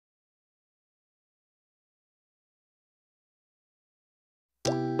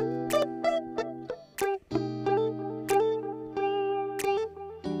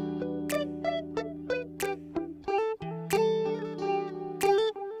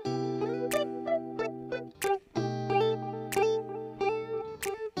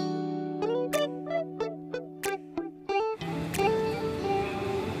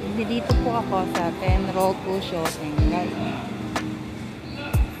Dito po ako sa Tenroku shoutengai.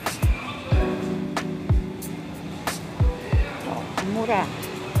 Oh, mura.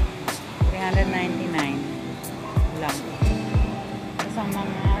 399 lang. Isang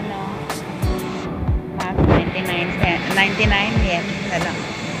mga mga 99 yen na lang.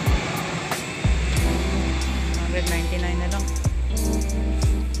 199 na lang.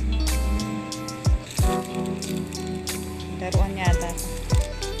 Taruan yata.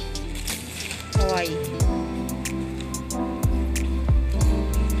 Hawaii.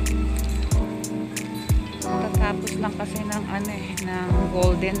 Tapos lang kasi ng ng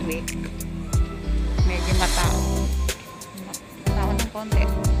Golden Week. Medyo matao. Matao ng konti.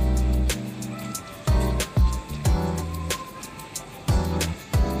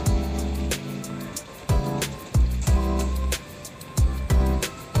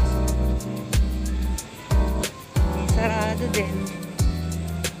 Sarado din.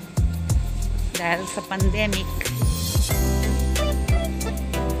 Dahil sa pandemic.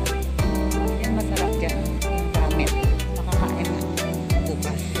 Yan, masarap dyan. Yung ramen. Nakakain na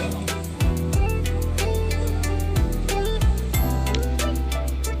bukas.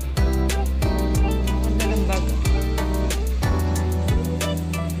 Ganda ng bag.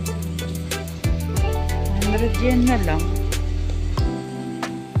 100 yen na lang.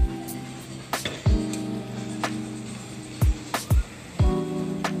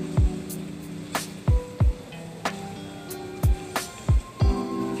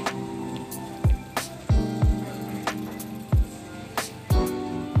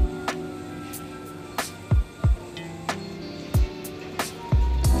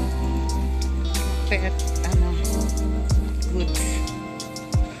 Goods.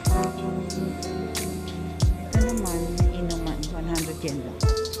 Ito naman, inuman, 100 yen lang.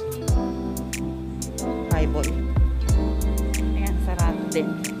 Highball. Ayan, sarado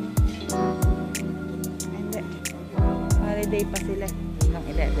din. Hindi. Holiday pa sila. Hanggang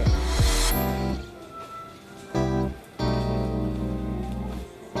 11.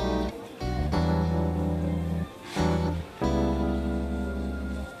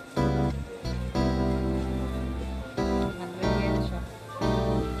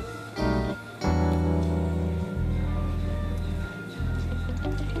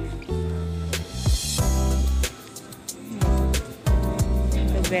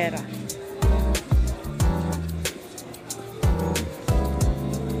 Vera.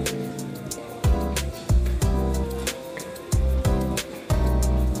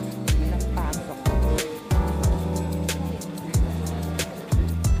 Ilang pasok.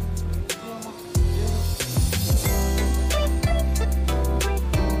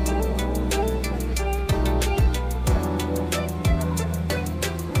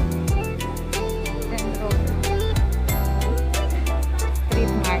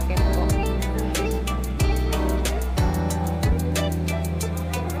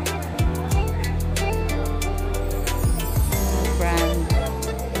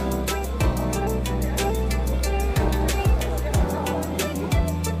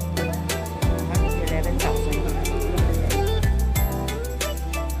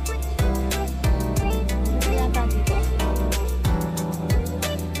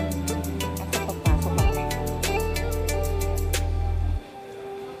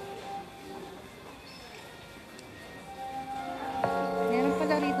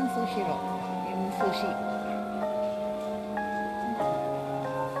 Sushi roll. Yung sushi.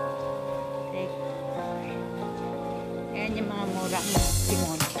 Take. Ayan yung mga murang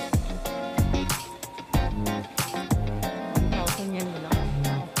kimono. 1,000 yan lang.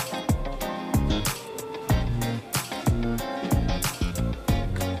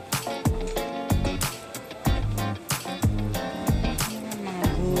 Ayan mga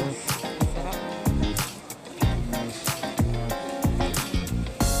goods. Sarap.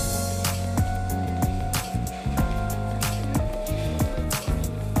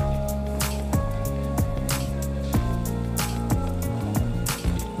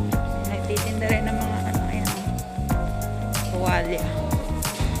 Nagtitinda rin ng mga ayan, tuwalya.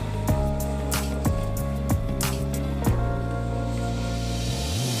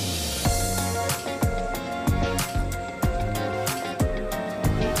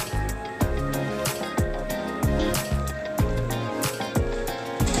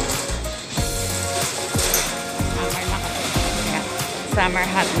 Summer na kasi. Ayan. Summer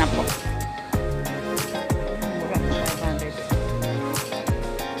hat na po. Mura, 500.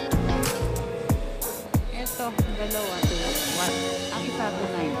 Ito, dalawa, 1. Ang isa,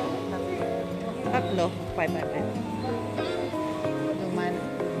 290. Tatlo, 500.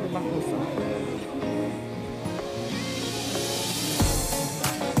 Lumang uso.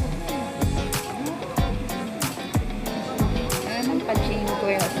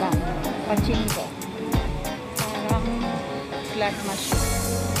 12 lang. Pachinko. Parang slot machine.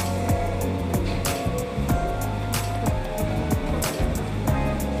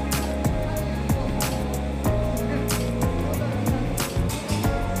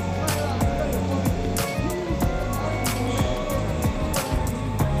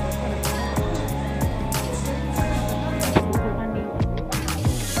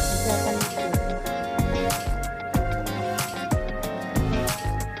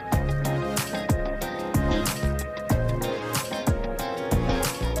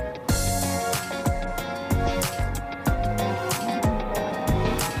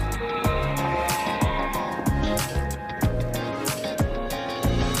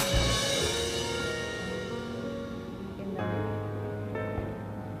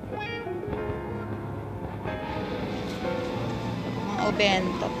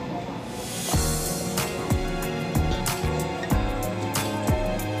 Bento.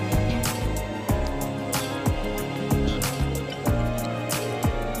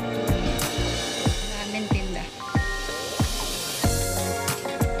 Daming tinda.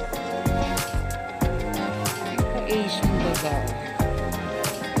 Asian bazaar.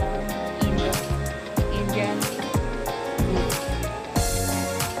 Indian food.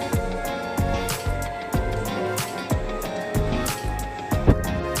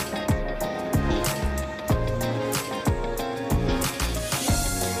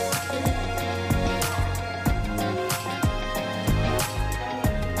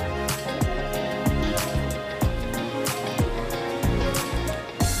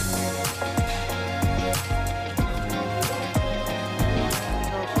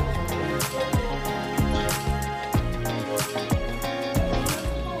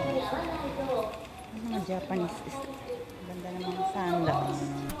 Japanese is ganda ng mga sandals.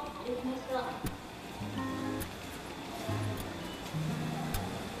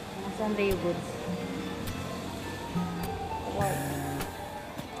 Mga Sunday goods. Wow.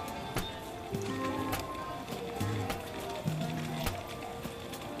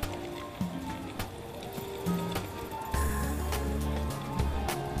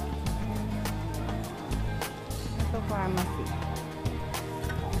 Ito pharmacy.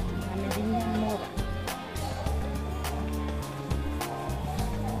 Kami din yung mura.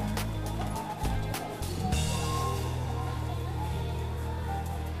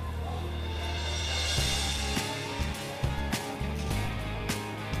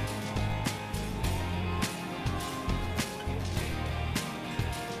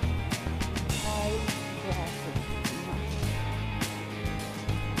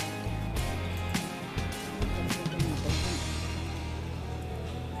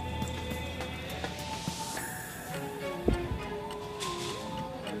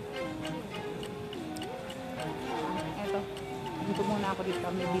 Dito muna ako dito.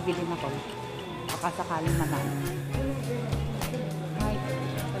 May bibili na ko. Baka sakaling manalo. Hi.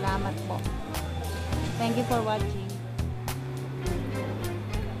 Salamat po. Thank you for watching.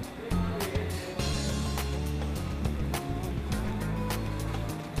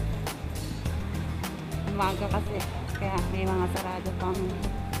 Umaga kasi. Kaya may mga sarado pang.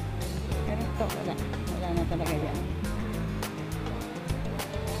 Pero ito wala. Wala na talaga yan.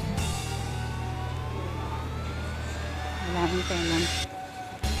 Maraming tenant.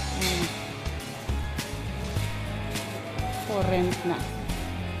 For rent na.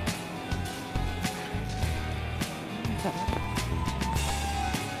 Sarap.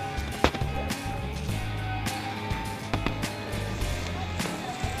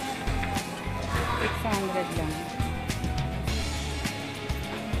 600 lang.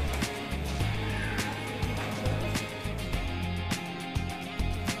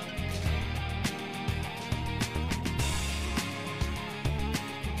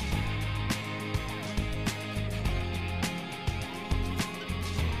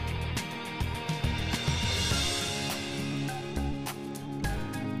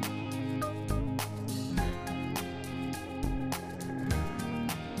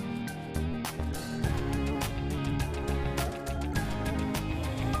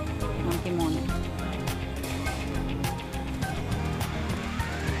 Kimono.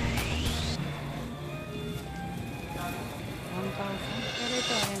 Pero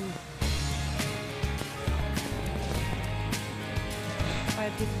ito ayun.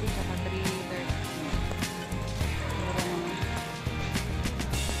 550 saka 330. Mura naman.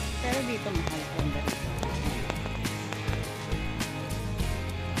 Pero dito mahal ko ang dito.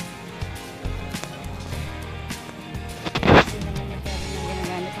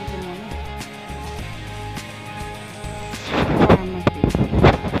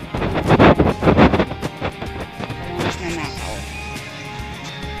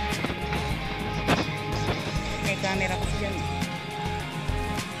 camera kasi dyan.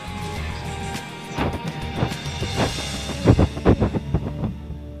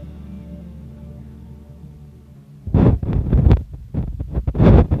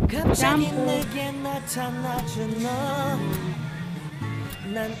 갑자기 내게 나타나준 너,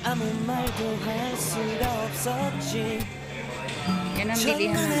 난 아무 말도 할 수가 없었지. Yan ang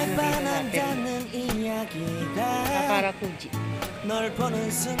bilihan ng 첫눈에 dito 반한다는 natin. 이야기가 Kaparakuji. 널 보는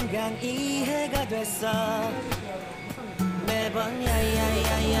순간 이해가 됐어. 매번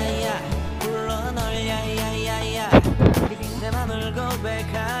야야야야야 불러 널 야야야야. 내 맘을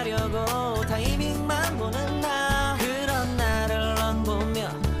고백하려고 타이밍만 보는 나. 그런 나를 넌 보며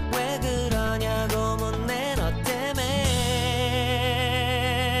왜 그러냐고 묻네. 너 때문에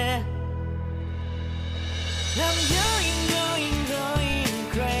I'm going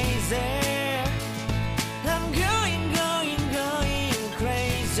crazy. I'm going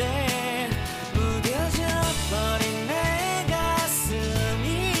crazy. 무뎌져 버린 내 가슴이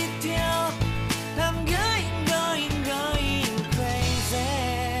뛰어. I'm going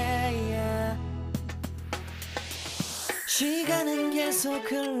crazy. Yeah. 시간은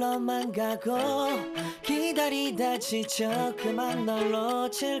계속 흘러만 가고 기다리다 지쳐 그만 널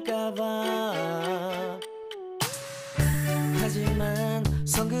놓칠까봐. 하지만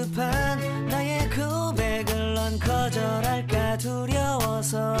성급한 나의 고백을 넌 거절할까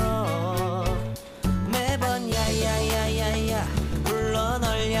두려워서 매번 야야야야야 불러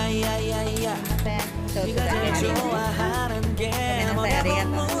널 야야야야. 네가 제일 좋아하는 게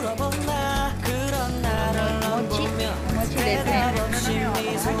뭐냐고 물어본 나. 그런 나를 넌 보며 대답 없이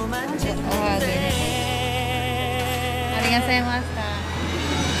미소만 짓는데. 안녕하세요, 마스터.